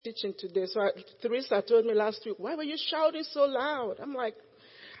teaching today. So Teresa told me last week, why were you shouting so loud? I'm like,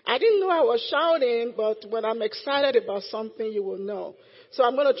 I didn't know I was shouting, but when I'm excited about something, you will know. So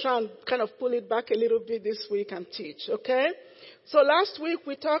I'm going to try and kind of pull it back a little bit this week and teach, okay? So last week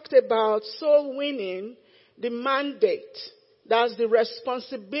we talked about soul winning, the mandate. That's the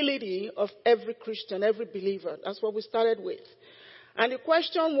responsibility of every Christian, every believer. That's what we started with. And the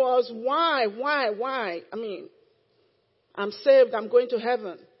question was, why? I mean, I'm saved, I'm going to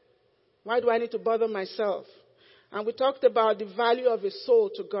heaven. Why do I need to bother myself? And we talked about the value of a soul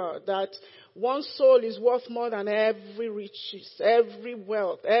to God, that one soul is worth more than every riches, every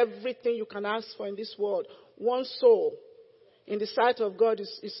wealth, everything you can ask for in this world. One soul in the sight of God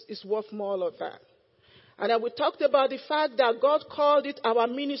is worth more of that. And then we talked about the fact that God called it our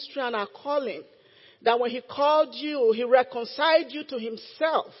ministry and our calling. That when he called you, he reconciled you to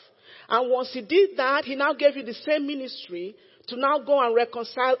himself. And once he did that, he now gave you the same ministry to now go and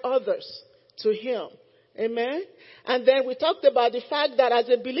reconcile others to him. Amen? And then we talked about the fact that as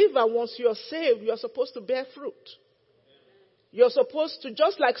a believer, once you are saved, you are supposed to bear fruit. You're supposed to,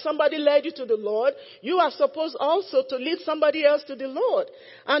 just like somebody led you to the Lord, you are supposed also to lead somebody else to the Lord.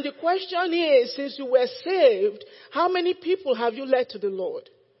 And the question is, since you were saved, how many people have you led to the Lord?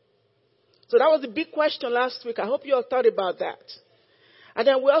 So that was the big question last week. I hope you all thought about that. And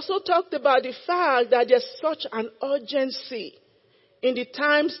then we also talked about the fact that there's such an urgency in the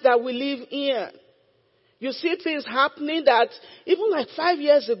times that we live in. You see things happening that even like 5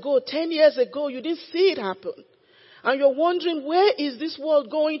 years ago, 10 years ago, you didn't see it happen. And you're wondering, where is this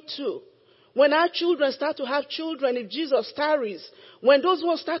world going to? When our children start to have children, if Jesus tarries, when those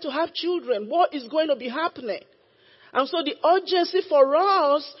ones start to have children, what is going to be happening? And so the urgency for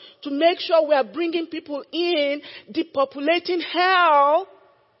us to make sure we are bringing people in, depopulating hell,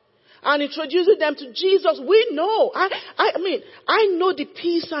 and introducing them to Jesus, we know. I know the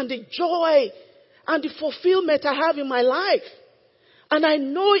peace and the joy and the fulfillment I have in my life. And I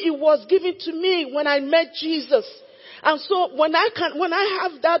know it was given to me when I met Jesus. And so when I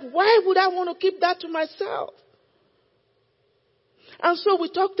have that, why would I want to keep that to myself? And so we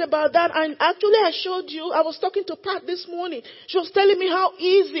talked about that. And actually I showed you, I was talking to Pat this morning. She was telling me how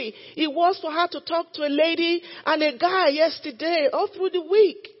easy it was for her to talk to a lady and a guy yesterday, all through the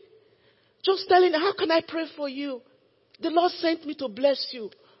week. Just telling her, how can I pray for you? The Lord sent me to bless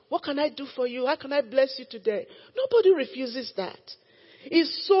you. What can I do for you? How can I bless you today? Nobody refuses that.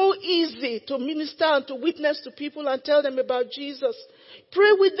 It's so easy to minister and to witness to people and tell them about Jesus.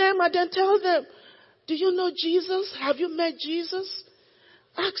 Pray with them and then tell them, do you know Jesus? Have you met Jesus?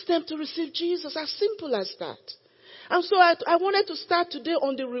 Ask them to receive Jesus. As simple as that. And so I wanted to start today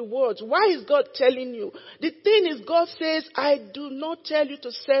on the rewards. Why is God telling you? The thing is, God says, I do not tell you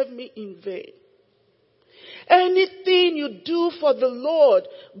to serve me in vain. Anything you do for the Lord,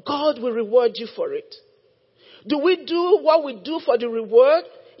 God will reward you for it. Do we do what we do for the reward?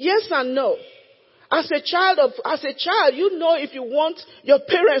 Yes and no. As a child, you know if you want your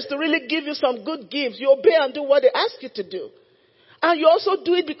parents to really give you some good gifts, you obey and do what they ask you to do. And you also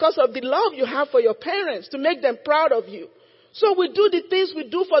do it because of the love you have for your parents, to make them proud of you. So we do the things we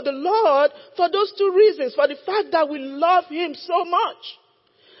do for the Lord for those two reasons. For the fact that we love him so much.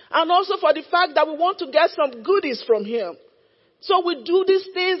 And also for the fact that we want to get some goodies from him. So we do these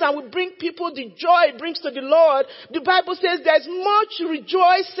things and we bring people the joy it brings to the Lord. The Bible says there's much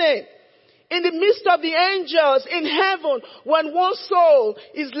rejoicing in the midst of the angels in heaven when one soul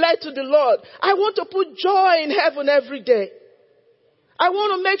is led to the Lord. I want to put joy in heaven every day. I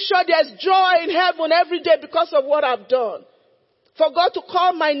want to make sure there's joy in heaven every day because of what I've done. For God to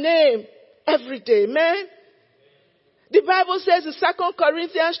call my name every day. Amen. The Bible says in 2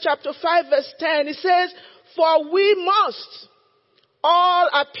 Corinthians chapter 5 verse 10, it says, for we must all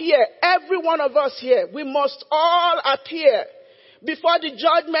appear, every one of us here, we must all appear before the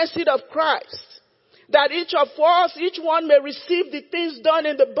judgment seat of Christ, that each of us, each one may receive the things done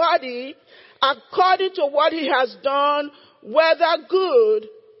in the body according to what he has done, whether good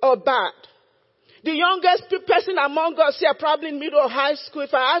or bad. The youngest person among us here, probably in middle or high school,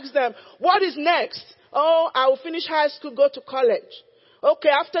 if I ask them, what is next? Oh, I will finish high school, go to college. Okay,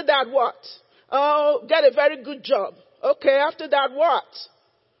 after that what? Oh, get a very good job. Okay, after that what?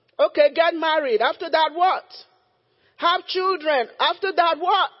 Okay, get married. After that what? Have children. After that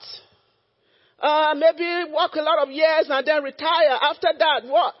what? Maybe work a lot of years and then retire. After that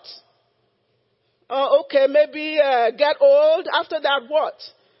what? Okay, maybe get old. After that what?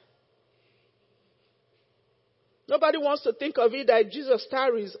 Nobody wants to think of it that Jesus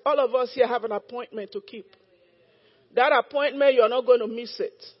tarries. All of us here have an appointment to keep. That appointment, you're not going to miss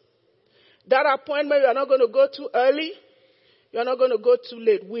it. That appointment, you're not going to go too early. You're not going to go too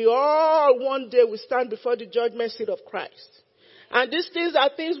late. We all one day will stand before the judgment seat of Christ. And these things are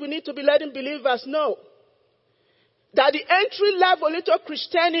things we need to be letting believers know. That the entry level into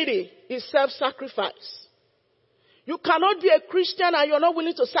Christianity is self-sacrifice. You cannot be a Christian and you're not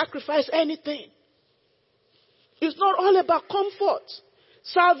willing to sacrifice anything. It's not all about comfort.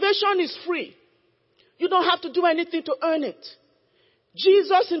 Salvation is free. You don't have to do anything to earn it.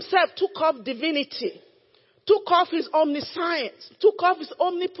 Jesus himself took off divinity, took off his omniscience, took off his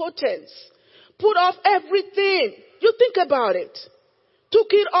omnipotence, put off everything. You think about it. Took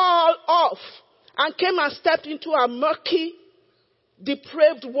it all off and came and stepped into a murky,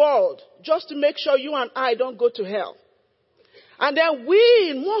 depraved world just to make sure you and I don't go to hell. And then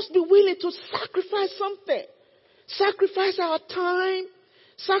we must be willing to sacrifice something. Sacrifice our time,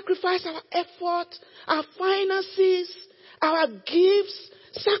 sacrifice our effort, our finances, our gifts.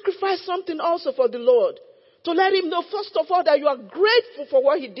 Sacrifice something also for the Lord. To let him know, first of all, that you are grateful for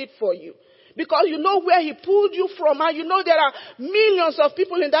what he did for you. Because you know where he pulled you from, and you know there are millions of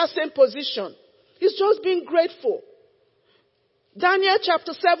people in that same position. It's just being grateful. Daniel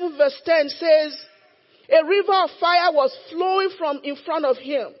chapter 7 verse 10 says, a river of fire was flowing from in front of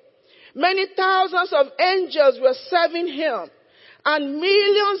him. Many thousands of angels were serving him, and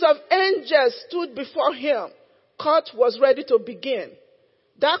millions of angels stood before him. Court was ready to begin.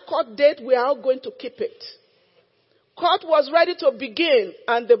 That court date, we are all going to keep it. Court was ready to begin,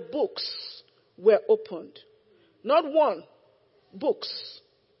 and the books were opened. Not one, books.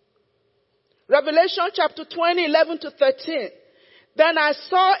 Revelation chapter 20, 11 to 13. Then I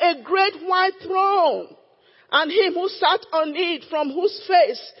saw a great white throne, and him who sat on it, from whose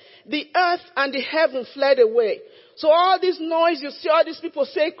face the earth and the heaven fled away. So all this noise, you see all these people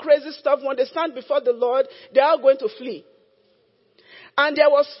say crazy stuff, when they stand before the Lord, they are going to flee. And there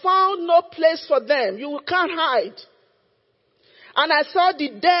was found no place for them. You can't hide. And I saw the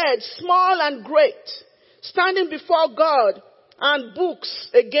dead, small and great, standing before God, and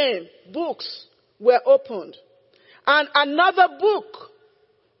books were opened. And another book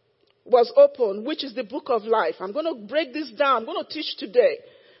was opened, which is the book of life. I'm going to break this down. I'm going to teach today.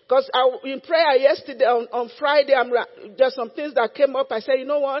 Because in prayer yesterday, on Friday, there's some things that came up. I said, you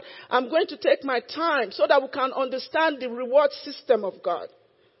know what? I'm going to take my time so that we can understand the reward system of God.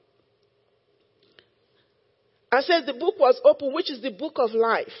 I said the book was open, which is the book of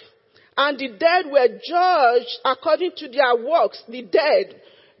life. And the dead were judged according to their works. The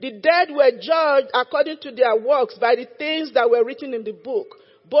dead were judged according to their works by the things that were written in the book.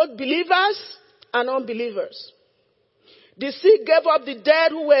 Both believers and unbelievers. The sea gave up the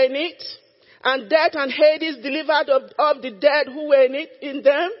dead who were in it, and death and Hades delivered up the dead who were in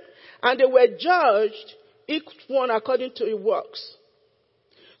them, and they were judged, each one according to his works.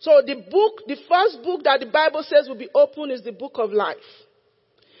 So the first book that the Bible says will be open is the book of life.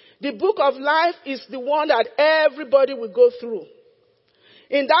 The book of life is the one that everybody will go through.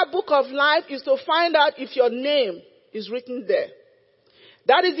 In that book of life is to find out if your name is written there.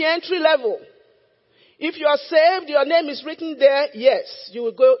 That is the entry level. If you are saved, your name is written there, yes, you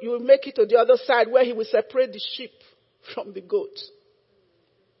will make it to the other side where he will separate the sheep from the goats.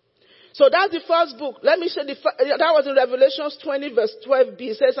 So that's the first book. Let me show that was in Revelations 20 verse 12b.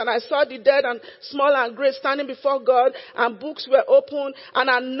 It says, and I saw the dead and small and great standing before God, and books were opened, and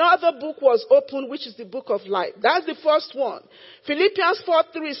another book was opened, which is the book of life. That's the first one. Philippians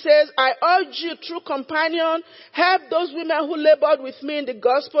 4:3 says, I urge you, true companion, help those women who labored with me in the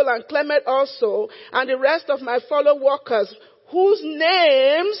gospel, and Clement also, and the rest of my fellow workers, whose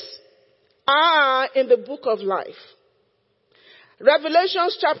names are in the book of life.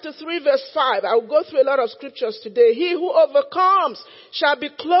 Revelations chapter 3 verse 5. I will go through a lot of scriptures today. He who overcomes shall be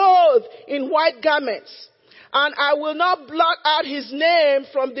clothed in white garments, and I will not blot out his name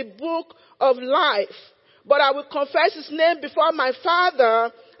from the book of life, but I will confess his name before my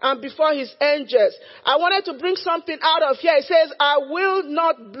Father and before his angels. I wanted to bring something out of here. It says, I will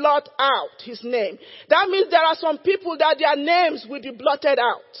not blot out his name. That means there are some people that their names will be blotted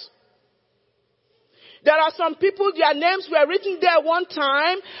out. There are some people, their names were written there one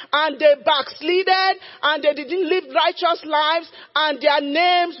time, and they backslided, and they didn't live righteous lives, and their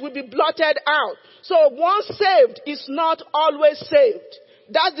names will be blotted out. So once saved is not always saved.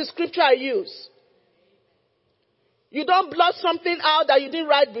 That's the scripture I use. You don't blot something out that you didn't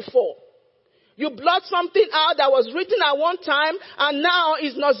write before. You blot something out that was written at one time, and now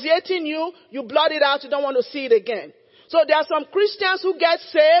is nauseating you. You blot it out, you don't want to see it again. So there are some Christians who get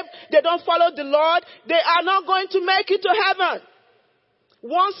saved, they don't follow the Lord, they are not going to make it to heaven.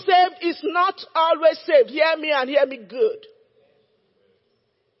 Once saved is not always saved. Hear me and hear me good.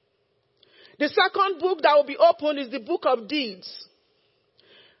 The second book that will be opened is the book of deeds.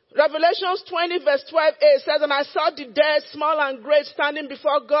 Revelations 20 verse 12a says, and I saw the dead, small and great, standing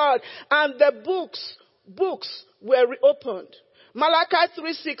before God, and the books were reopened. Malachi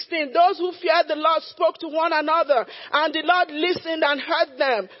 3:16, those who feared the Lord spoke to one another, and the Lord listened and heard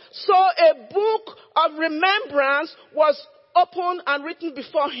them. So a book of remembrance was opened and written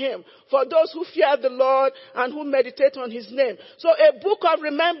before him for those who fear the Lord and who meditate on his name. So a book of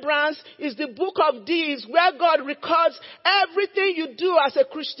remembrance is the book of deeds where God records everything you do as a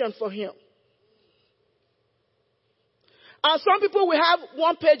Christian for him. And some people will have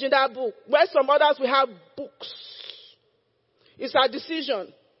one page in that book, where some others will have books. It's our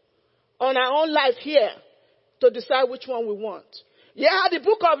decision on our own life here to decide which one we want. Yeah, the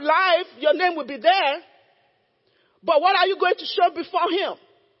book of life, your name will be there. But what are you going to show before him?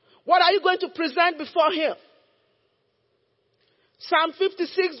 What are you going to present before him? Psalm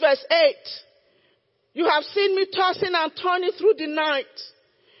 56 verse 8. You have seen me tossing and turning through the night.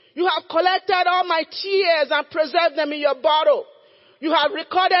 You have collected all my tears and preserved them in your bottle. You have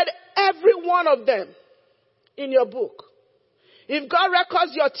recorded every one of them in your book. If God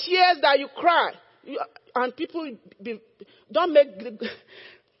records your tears that you cry, and people don't make...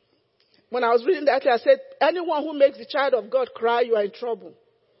 When I was reading that, I said, anyone who makes the child of God cry, you are in trouble.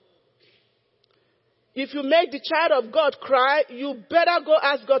 If you make the child of God cry, you better go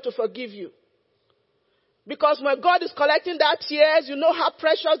ask God to forgive you. Because when God is collecting that tears, you know how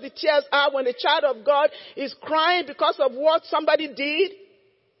precious the tears are when the child of God is crying because of what somebody did.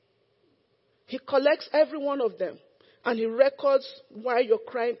 He collects every one of them. And he records why you're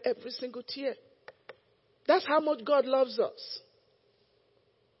crying every single tear. That's how much God loves us.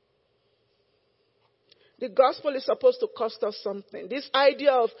 The gospel is supposed to cost us something. This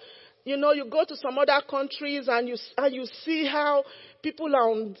idea of, you go to some other countries and you see how people are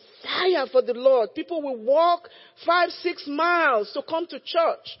on fire for the Lord. People will walk 5-6 miles to come to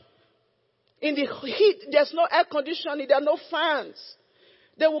church. In the heat, there's no air conditioning, there are no fans.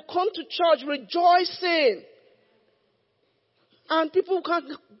 They will come to church rejoicing. And people can't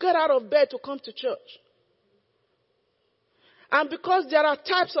get out of bed to come to church. And because there are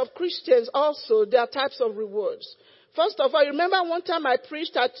types of Christians also, there are types of rewards. First of all, remember one time I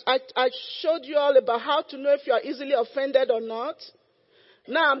preached, I showed you all about how to know if you are easily offended or not.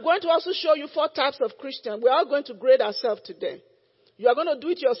 Now I'm going to also show you 4 types of Christians. We're all going to grade ourselves today. You are going to do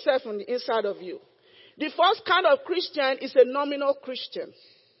it yourself on the inside of you. The first kind of Christian is a nominal Christian.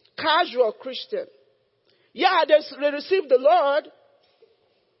 Casual Christian. Yeah, they receive the Lord.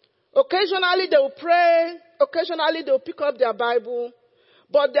 Occasionally they will pray. Occasionally they will pick up their Bible.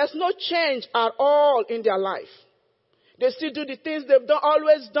 But there's no change at all in their life. They still do the things they've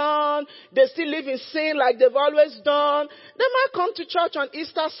always done. They still live in sin like they've always done. They might come to church on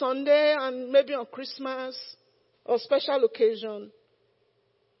Easter Sunday and maybe on Christmas or special occasion.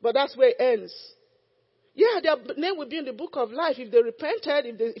 But that's where it ends. Yeah, their name will be in the book of life if they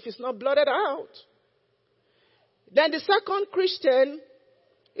repented, if it's not blotted out. Then the second Christian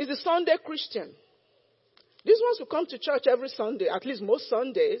is the Sunday Christian. These ones will come to church every Sunday, at least most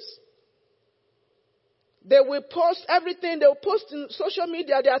Sundays. They will post everything. They will post in social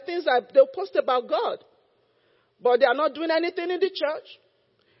media. There are things that they'll post about God. But they are not doing anything in the church.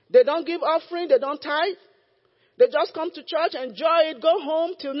 They don't give offering. They don't tithe. They just come to church, enjoy it, go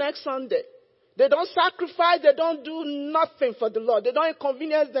home till next Sunday. They don't sacrifice. They don't do nothing for the Lord. They don't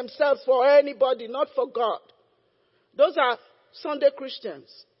inconvenience themselves for anybody, not for God. Those are Sunday Christians.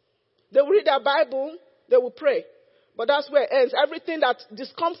 They will read their Bible. They will pray. But that's where it ends. Everything that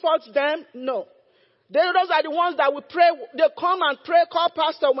discomforts them, no. Those are the ones that will pray. They come and pray, call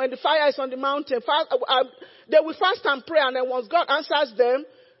pastor when the fire is on the mountain. They will fast and pray, and then once God answers them,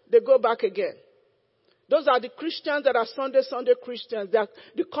 they go back again. Those are the Christians that are Sunday Christians. They are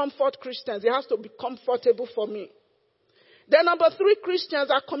the comfort Christians. It has to be comfortable for me. Then number 3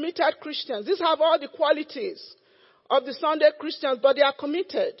 Christians are committed Christians. These have all the qualities of the Sunday Christians, but they are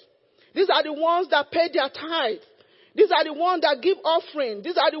committed. These are the ones that pay their tithe. These are the ones that give offering.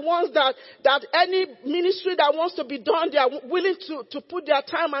 These are the ones that any ministry that wants to be done, they are willing to put their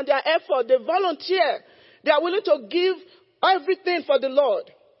time and their effort. They volunteer. They are willing to give everything for the Lord.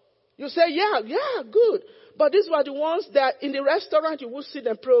 You say, yeah, good. But these were the ones that in the restaurant you will see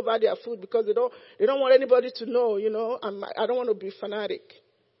them pray over their food because they don't want anybody to know, I don't want to be fanatic.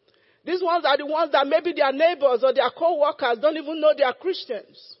 These ones are the ones that maybe their neighbors or their co-workers don't even know they are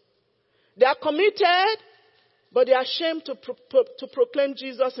Christians. They are committed, but they are ashamed to proclaim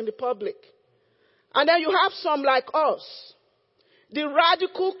Jesus in the public. And then you have some like us, the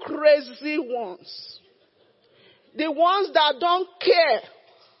radical crazy ones. The ones that don't care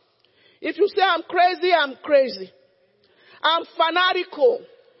If you say I'm crazy, I'm crazy. I'm fanatical.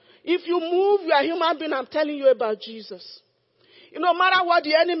 If you move, you are a human being. I'm telling you about Jesus. No matter what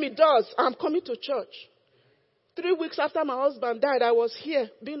the enemy does, I'm coming to church. 3 weeks after my husband died, I was here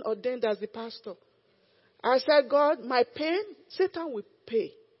being ordained as the pastor. I said, God, my pain, Satan will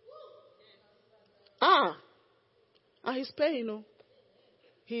pay. And he's paying,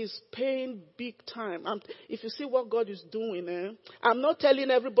 He's paying big time. If you see what God is doing, I'm not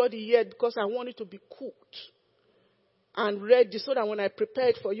telling everybody yet because I want it to be cooked and ready so that when I prepare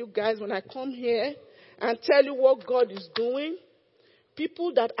it for you guys, when I come here and tell you what God is doing,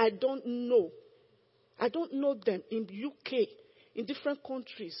 people that I don't know them in UK, in different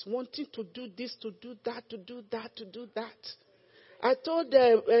countries, wanting to do this, to do that, to do that, to do that.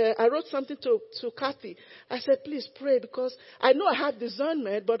 I wrote something to Kathy. I said, please pray because I know I have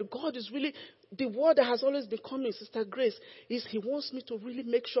discernment, but God is really, the word that has always been coming, Sister Grace, is He wants me to really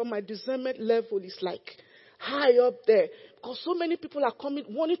make sure my discernment level is like high up there. Because so many people are coming,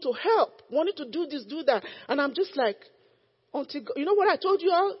 wanting to help, wanting to do this, do that. And I'm just like, you know what I told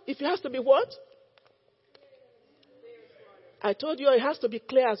you all? If it has to be what? I told you it has to be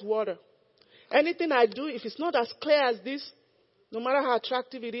clear as water. Anything I do, if it's not as clear as this, no matter how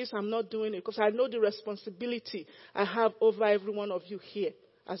attractive it is, I'm not doing it because I know the responsibility I have over every one of you here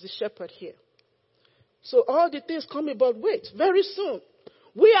as the shepherd here. So all the things coming, but wait, very soon.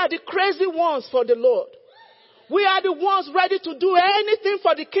 We are the crazy ones for the Lord. We are the ones ready to do anything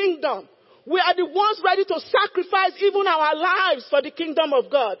for the kingdom. We are the ones ready to sacrifice even our lives for the kingdom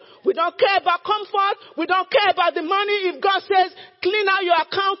of God. We don't care about comfort. We don't care about the money. If God says, clean out your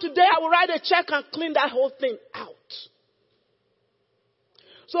account today, I will write a check and clean that whole thing out.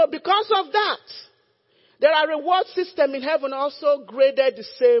 So because of that, there are reward systems in heaven also graded the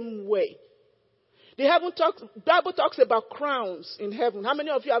same way. The Bible talks about crowns in heaven. How many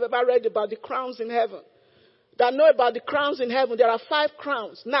of you have ever read about the crowns in heaven? That know about the crowns in heaven. There are 5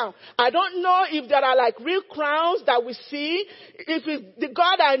 crowns. Now, I don't know if there are like real crowns that we see. If it's the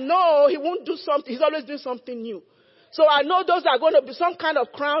God I know, He won't do something. He's always doing something new. So I know those are going to be some kind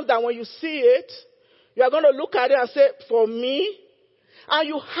of crowns that when you see it, you are going to look at it and say, for me. And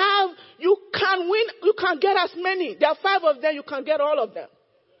you can win, you can get as many. There are 5 of them, you can get all of them.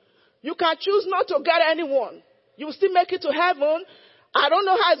 You can choose not to get anyone. You will still make it to heaven. I don't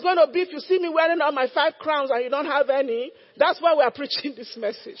know how it's going to be if you see me wearing all my 5 crowns and you don't have any. That's why we are preaching this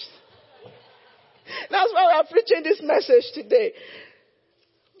message. That's why we are preaching this message today.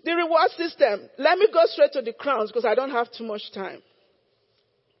 The reward system. Let me go straight to the crowns because I don't have too much time.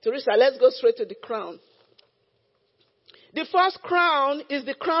 Teresa, let's go straight to the crown. The first crown is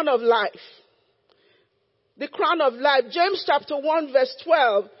the crown of life. The crown of life. James chapter 1 verse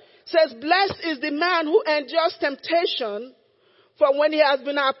 12 says, blessed is the man who endures temptation, for when he has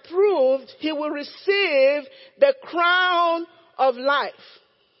been approved, he will receive the crown of life.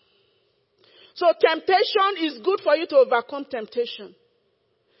 So temptation is good for you to overcome temptation.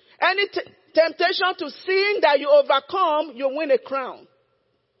 Any temptation to sin that you overcome, you win a crown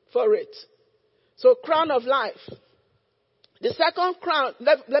for it. So crown of life. The second crown,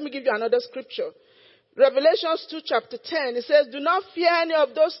 let me give you another scripture. Revelations 2 chapter 10, it says, do not fear any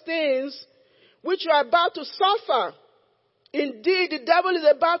of those things which you are about to suffer. Indeed, the devil is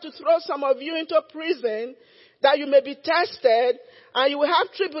about to throw some of you into prison that you may be tested, and you will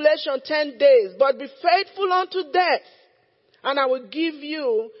have tribulation 10 days. But be faithful unto death, and I will give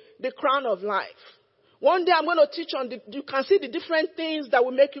you the crown of life. One day I'm going to teach on you can see the different things that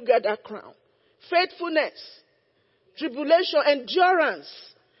will make you get that crown. Faithfulness, tribulation, endurance.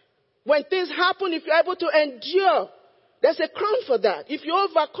 When things happen, if you're able to endure, there's a crown for that. If you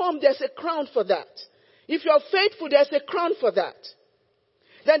overcome, there's a crown for that. If you're faithful, there's a crown for that.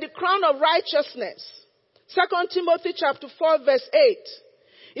 Then the crown of righteousness. 2 Timothy chapter 4 verse 8.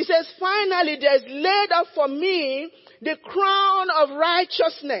 It says, finally there is laid up for me the crown of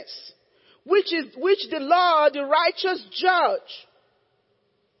righteousness, which the Lord, the righteous judge,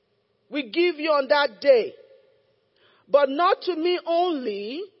 will give you on that day. But not to me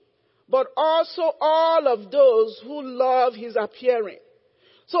only, but also all of those who love his appearing.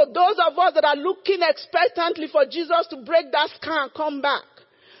 So those of us that are looking expectantly for Jesus to break that scar and come back.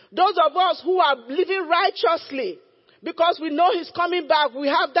 Those of us who are living righteously because we know he's coming back. We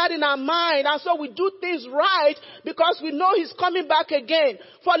have that in our mind. And so we do things right because we know he's coming back again.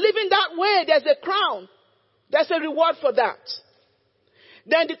 For living that way, there's a crown. There's a reward for that.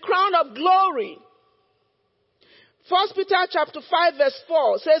 Then the crown of glory. 1 Peter chapter 5 verse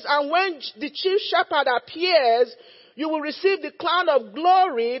 4 says, and when the chief shepherd appears, you will receive the crown of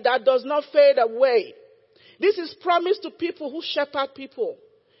glory that does not fade away. This is promised to people who shepherd people.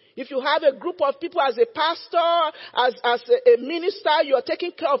 If you have a group of people as a pastor, as a minister, you are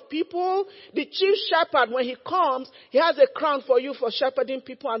taking care of people, the chief shepherd, when he comes, he has a crown for you for shepherding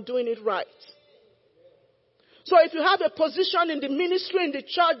people and doing it right. So if you have a position in the ministry, in the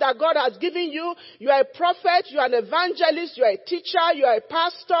church that God has given you, you are a prophet, you are an evangelist, you are a teacher, you are a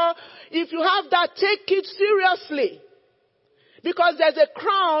pastor. If you have that, take it seriously. Because there's a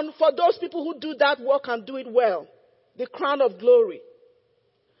crown for those people who do that work and do it well. The crown of glory.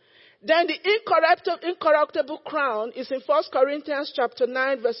 Then the incorruptible crown is in 1 Corinthians chapter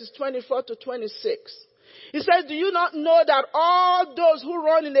 9 verses 24 to 26. He says, do you not know that all those who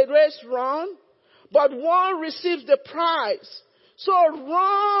run in a race run, but one receives the prize? So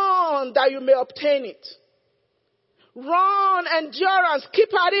run that you may obtain it. Run, endurance, keep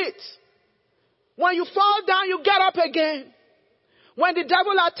at it. When you fall down, you get up again. When the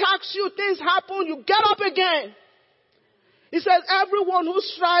devil attacks you, things happen, you get up again. He says, everyone who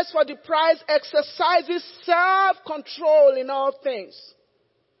strives for the prize exercises self-control in all things.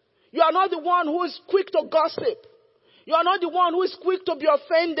 You are not the one who is quick to gossip. You are not the one who is quick to be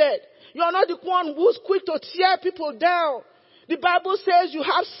offended. You are not the one who is quick to tear people down. The Bible says you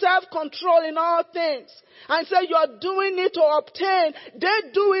have self-control in all things. And say you are doing it to obtain.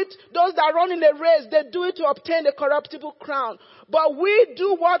 They do it, those that run in a race, they do it to obtain the corruptible crown. But we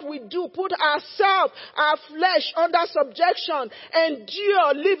do what we do, put ourselves, our flesh under subjection,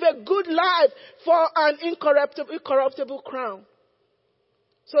 endure, live a good life for an incorruptible crown.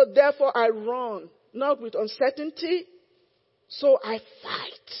 So therefore I run, not with uncertainty, so I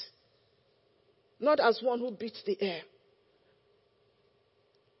fight. Not as one who beats the air.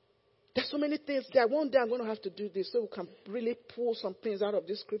 There's so many things there. One day I'm going to have to do this so we can really pull some things out of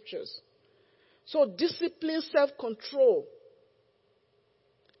these scriptures. So discipline, self-control,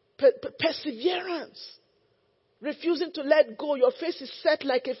 perseverance, refusing to let go. Your face is set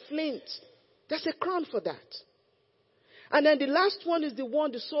like a flint. There's a crown for that. And then the last one is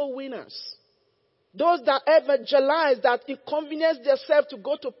the soul winners. Those that evangelize, that inconvenience themselves to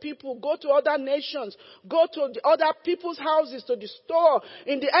go to people, go to other nations, go to the other people's houses, to the store.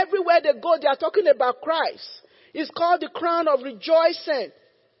 Everywhere they go, they are talking about Christ. It's called the crown of rejoicing.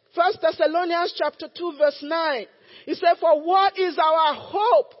 1 Thessalonians chapter 2 verse 9. He said, for what is our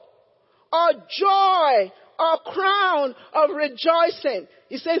hope or joy or crown of rejoicing?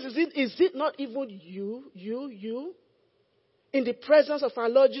 He says, is it not even you? In the presence of our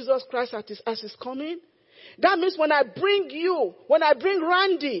Lord Jesus Christ as He's coming? That means when I bring you, when I bring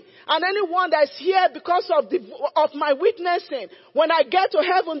Randy and anyone that's here because of my witnessing, when I get to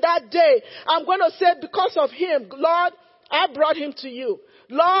heaven that day, I'm going to say because of him, Lord, I brought him to you.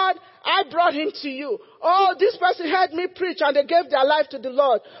 Lord, I brought him to you. Oh, this person heard me preach and they gave their life to the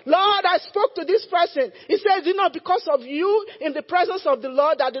Lord. Lord, I spoke to this person. He says, because of you in the presence of the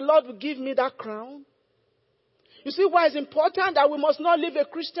Lord that the Lord will give me that crown. You see why it's important that we must not live a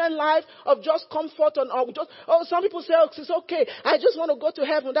Christian life of just comfort some people say, it's okay, I just want to go to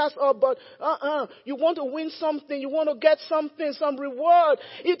heaven, that's all, but you want to win something, you want to get something, some reward.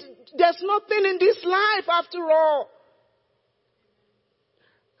 There's nothing in this life after all.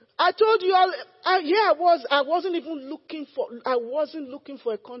 I told you all, I wasn't looking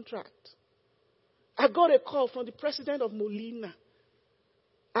for a contract. I got a call from the president of Molina,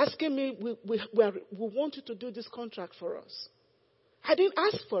 asking me, we want you to do this contract for us. I didn't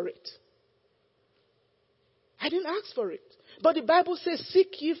ask for it. But the Bible says,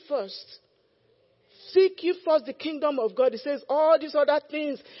 seek ye first. Seek ye first the kingdom of God. It says all these other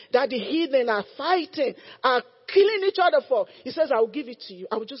things that the heathen are fighting, are killing each other for. He says, I will give it to you.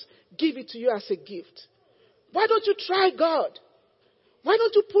 I will just give it to you as a gift. Why don't you try God? Why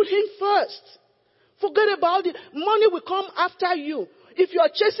don't you put him first? Forget about it. Money will come after you. If you are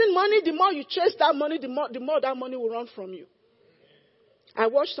chasing money, the more you chase that money, the more that money will run from you. I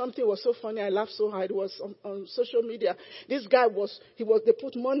watched something, it was so funny, I laughed so hard. It was on social media. This guy they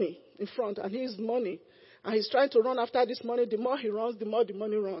put money in front, and his money. And he's trying to run after this money. The more he runs, the more the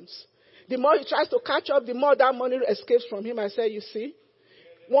money runs. The more he tries to catch up, the more that money escapes from him. I say, you see?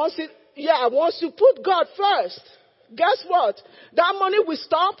 Once you put God first, guess what? That money will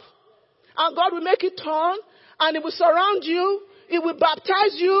stop, and God will make it turn, and it will surround you. It will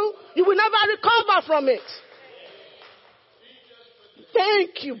baptize you. You will never recover from it.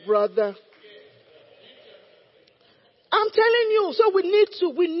 Thank you, brother. I'm telling you. So we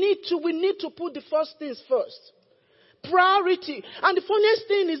need to put the first things first. Priority. And the funniest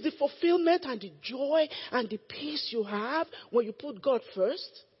thing is the fulfillment and the joy and the peace you have when you put God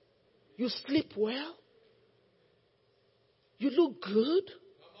first. You sleep well. You look good.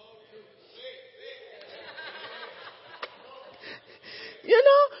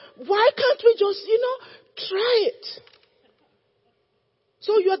 Why can't we just, try it?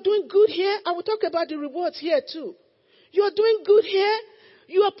 So you are doing good here. I will talk about the rewards here too. You are doing good here.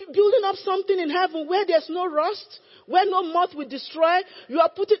 You are building up something in heaven where there's no rust, where no moth will destroy. You are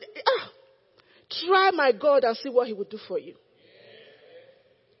putting, try my God and see what he will do for you.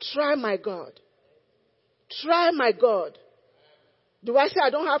 Try my God. Try my God. Do I say I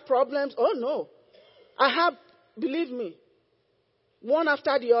don't have problems? Oh no. I have, believe me, one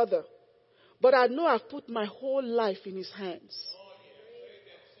after the other. But I know I've put my whole life in his hands.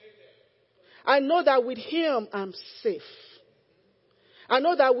 I know that with him I'm safe. I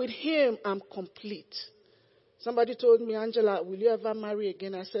know that with him I'm complete. Somebody told me, Angela, will you ever marry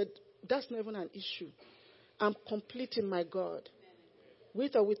again? I said, that's never an issue. I'm complete in my God.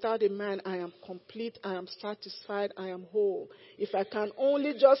 With or without a man, I am complete, I am satisfied, I am whole. If I can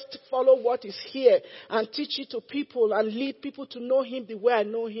only just follow what is here and teach it to people and lead people to know him the way I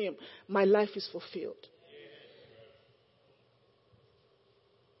know him, my life is fulfilled.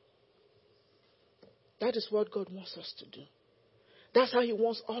 That is what God wants us to do. That's how he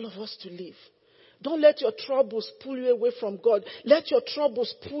wants all of us to live. Don't let your troubles pull you away from God. Let your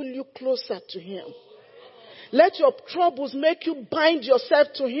troubles pull you closer to him. Let your troubles make you bind yourself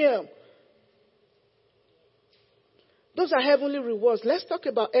to him. Those are heavenly rewards. Let's talk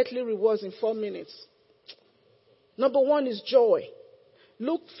about earthly rewards in 4 minutes. Number 1 is joy.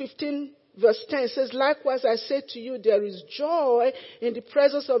 Luke 15 verse 10 says, likewise I say to you, there is joy in the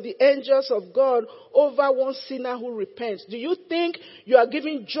presence of the angels of God over one sinner who repents. Do you think you are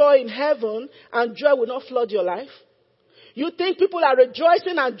giving joy in heaven and joy will not flood your life? You think people are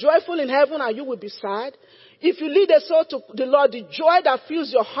rejoicing and joyful in heaven and you will be sad? If you lead a soul to the Lord, the joy that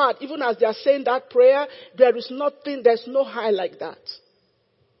fills your heart, even as they are saying that prayer, there's no high like that.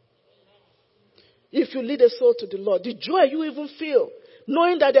 If you lead a soul to the Lord, the joy you even feel,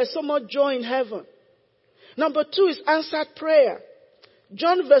 knowing that there's so much joy in heaven. Number 2 is answered prayer.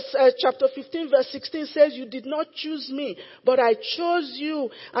 John chapter 15 verse 16 says, you did not choose me, but I chose you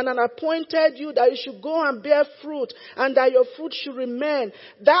and appointed you that you should go and bear fruit and that your fruit should remain.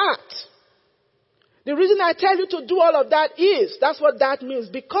 The reason I tell you to do all of that is, that's what that means,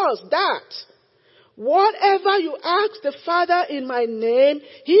 because that, whatever you ask the Father in my name,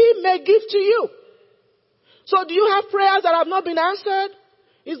 he may give to you. So do you have prayers that have not been answered?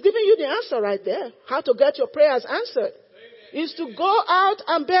 He's giving you the answer right there. How to get your prayers answered. Is to go out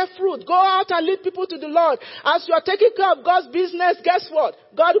and bear fruit. Go out and lead people to the Lord. As you are taking care of God's business, guess what?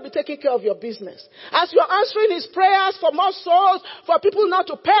 God will be taking care of your business. As you are answering his prayers for more souls, for people not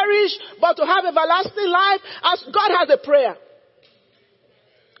to perish, but to have everlasting life, as God has a prayer.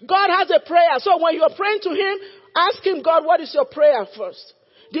 God has a prayer. So when you are praying to him, ask him, God, what is your prayer first?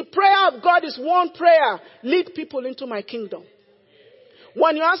 The prayer of God is one prayer. Lead people into my kingdom.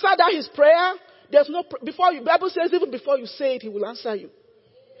 When you answer that his prayer, there's no, Bible says even before you say it, he will answer you.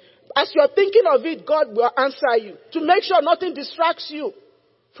 As you're thinking of it, God will answer you to make sure nothing distracts you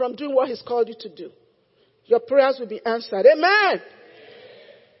from doing what he's called you to do. Your prayers will be answered. Amen.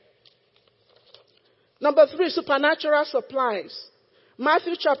 Number 3, supernatural supplies.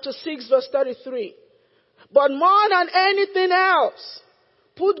 Matthew chapter 6 verse 33. But more than anything else,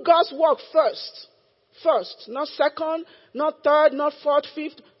 put God's work first. First. Not second, not third, not fourth,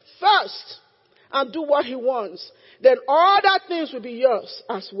 fifth. First. And do what he wants. Then all that things will be yours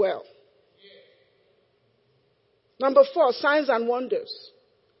as well. Number 4, signs and wonders.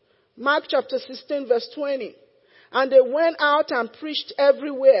 Mark chapter 16 verse 20. And they went out and preached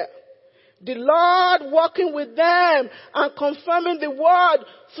everywhere, the Lord walking with them and confirming the word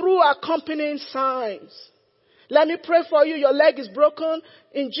through accompanying signs. Let me pray for you. Your leg is broken.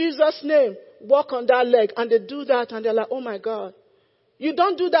 In Jesus' name, walk on that leg. And they do that and they're like, oh my God. You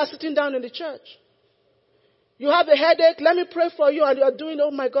don't do that sitting down in the church. You have a headache. Let me pray for you. And you are doing,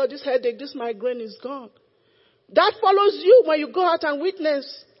 oh my God, this headache, this migraine is gone. That follows you when you go out and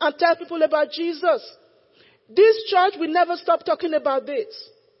witness and tell people about Jesus. This church will never stop talking about this.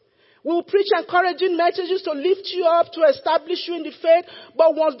 We will preach encouraging messages to lift you up, to establish you in the faith.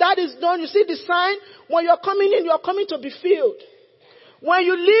 But once that is done, you see the sign? When you're coming in, you're coming to be filled. When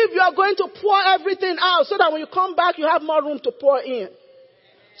you leave, you are going to pour everything out so that when you come back, you have more room to pour in.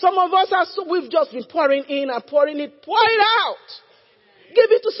 Some of us we've just been pouring in and pouring it. Pour it out.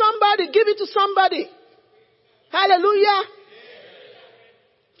 Give it to somebody. Give it to somebody. Hallelujah.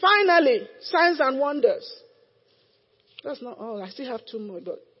 Finally, signs and wonders. That's not all. I still have 2 more,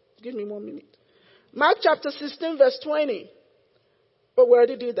 but give me 1 minute. Mark chapter 16 verse 20. But we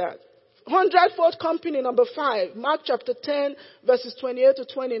already did that. 100-fold company, number 5. Mark chapter 10 verses 28 to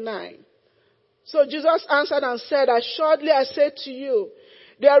 29. So Jesus answered and said, assuredly I say to you,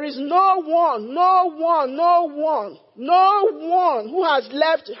 there is no one who has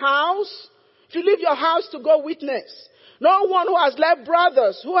left house. If you leave your house to go witness. No one who has left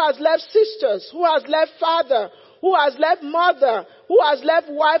brothers, who has left sisters, who has left father, who has left mother, who has left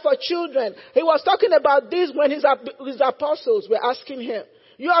wife or children. He was talking about this when his apostles were asking him.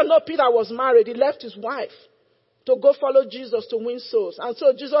 You all know Peter was married. He left his wife to go follow Jesus to win souls. And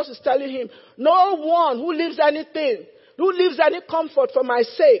so Jesus is telling him, no one who leaves anything, who leaves any comfort for my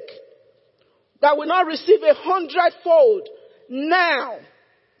sake, that will not receive 100-fold now.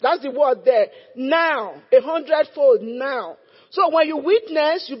 That's the word there. Now. 100-fold now. So when you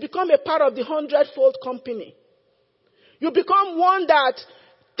witness, you become a part of the 100-fold company. You become one that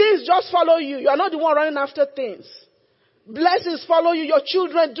things just follow you. You are not the one running after things. Blessings follow you. Your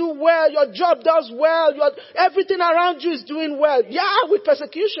children do well. Your job does well. Everything around you is doing well. Yeah, with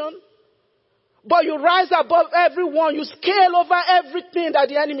persecution. But you rise above everyone. You scale over everything that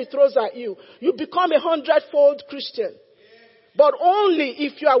the enemy throws at you. You become 100-fold Christian. But only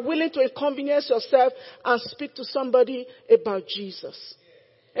if you are willing to inconvenience yourself and speak to somebody about Jesus.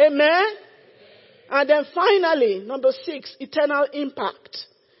 Amen? And then finally, number 6, eternal impact.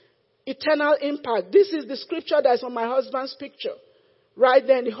 Eternal impact. This is the scripture that's on my husband's picture. Right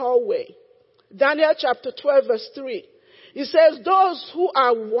there in the hallway. Daniel chapter 12 verse 3. It says, those who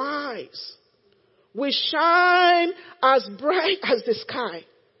are wise will shine as bright as the sky.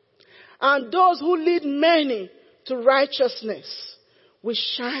 And those who lead many to righteousness will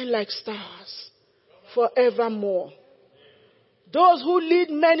shine like stars forevermore. Those who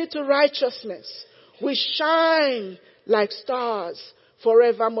lead many to righteousness will shine like stars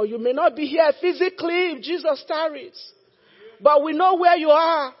forevermore. You may not be here physically if Jesus tarries, but we know where you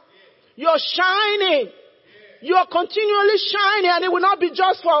are. You're shining. You're continually shining, and it will not be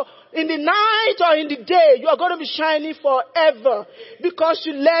just for in the night or in the day. You are going to be shining forever because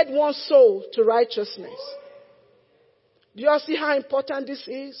you led one soul to righteousness. Do you all see how important this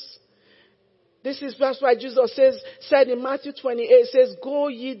is? That's why Jesus said in Matthew 28, says, go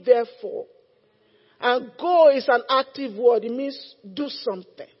ye therefore. And go is an active word. It means do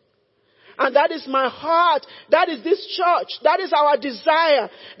something. And that is my heart. That is this church. That is our desire.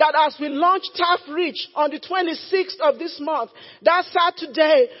 That as we launch Taft Reach on the 26th of this month, that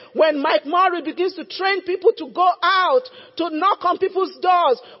Saturday, when Mike Murray begins to train people to go out, to knock on people's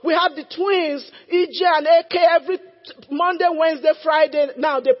doors, we have the twins, EJ and AK, every Monday, Wednesday, Friday.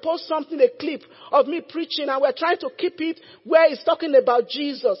 Now they post something, a clip of me preaching, and we're trying to keep it where it's talking about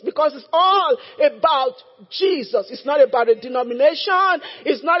Jesus, because it's all about Jesus. It's not about a denomination.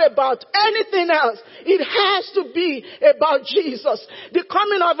 It's not about anything else. It has to be about Jesus. The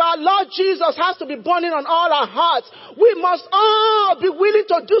coming of our Lord Jesus has to be burning on all our hearts. We must all be willing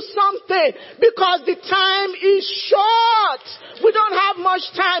to do something, because the time is short. We don't have much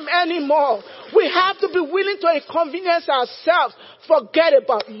time anymore. We have to be willing to inconvenience ourselves. Forget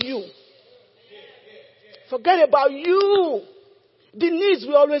about you. Forget about you. The needs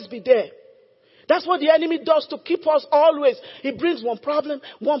will always be there. That's what the enemy does to keep us always. He brings one problem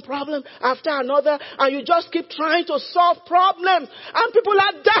after another, and you just keep trying to solve problems, and people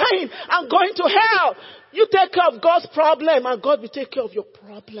are dying and going to hell. You take care of God's problem, and God will take care of your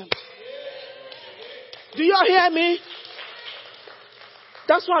problem. Do you all hear me?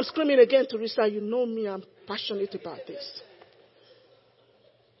 That's why I'm screaming again, Teresa. You know me, I'm passionate about this.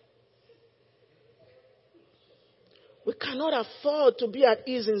 We cannot afford to be at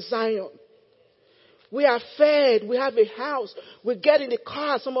ease in Zion. We are fed. We have a house. We get in the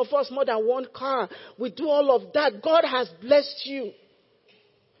car. Some of us more than one car. We do all of that. God has blessed you.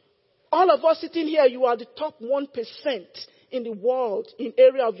 All of us sitting here, you are the top 1% in the world in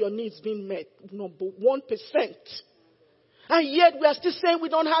area of your needs being met. Number 1%. And yet we are still saying we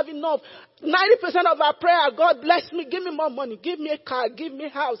don't have enough. 90% of our prayer, God bless me, give me more money, give me a car, give me a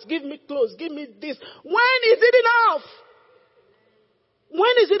house, give me clothes, give me this. When is it enough?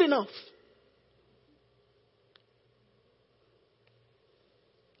 When is it enough?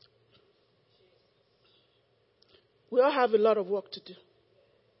 We all have a lot of work to do.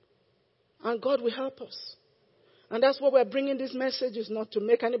 And God will help us. And that's why we're bringing this message, is not to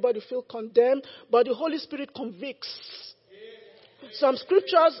make anybody feel condemned, but the Holy Spirit convicts. Some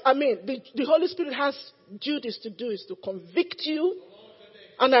scriptures, the Holy Spirit has duties to do, is to convict you.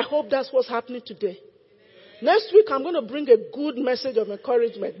 And I hope that's what's happening today. Next week, I'm going to bring a good message of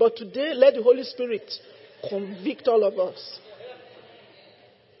encouragement. But today, let the Holy Spirit convict all of us.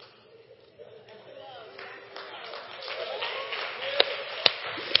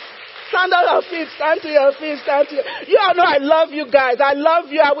 Stand on your feet. Stand to your feet. Stand to your... You all know I love you guys. I love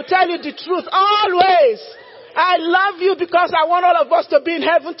you. I will tell you the truth always. I love you because I want all of us to be in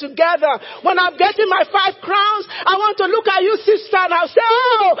heaven together. When I'm getting my 5 crowns, I want to look at you, sister, and I'll say,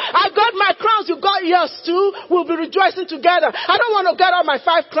 oh, I got my crowns, you got yours too. We'll be rejoicing together. I don't want to get all my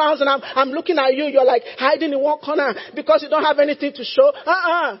 5 crowns and I'm looking at you. You're like hiding in one corner because you don't have anything to show.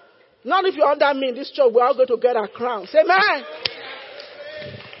 Not if you're under me in this church. We're all going to get our crowns. Amen.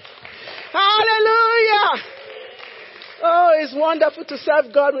 Hallelujah. Oh, it's wonderful to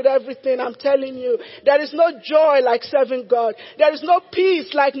serve God with everything. I'm telling you. There is no joy like serving God. There is no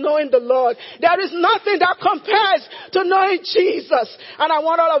peace like knowing the Lord. There is nothing that compares to knowing Jesus. And I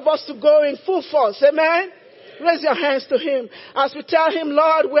want all of us to go in full force. Amen? Raise your hands to Him as we tell Him,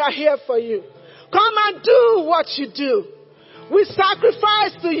 Lord, we are here for you. Come and do what you do. We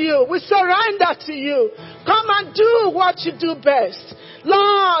sacrifice to you. We surrender to you. Come and do what you do best.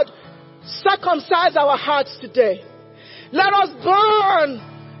 Lord, circumcise our hearts today. Let us burn.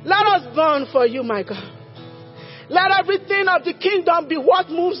 Let us burn for you, my God. Let everything of the kingdom be what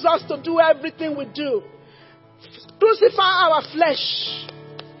moves us to do everything we do. Crucify our flesh.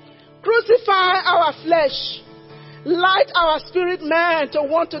 Crucify our flesh. Light our spirit man to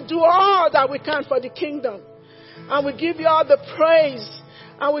want to do all that we can for the kingdom. And we give you all the praise.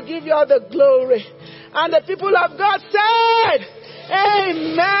 And we give you all the glory. And the people of God said,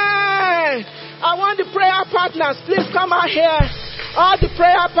 Amen. I want the prayer partners, please come out here. All the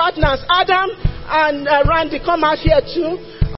prayer partners, Adam and Randy, come out here too.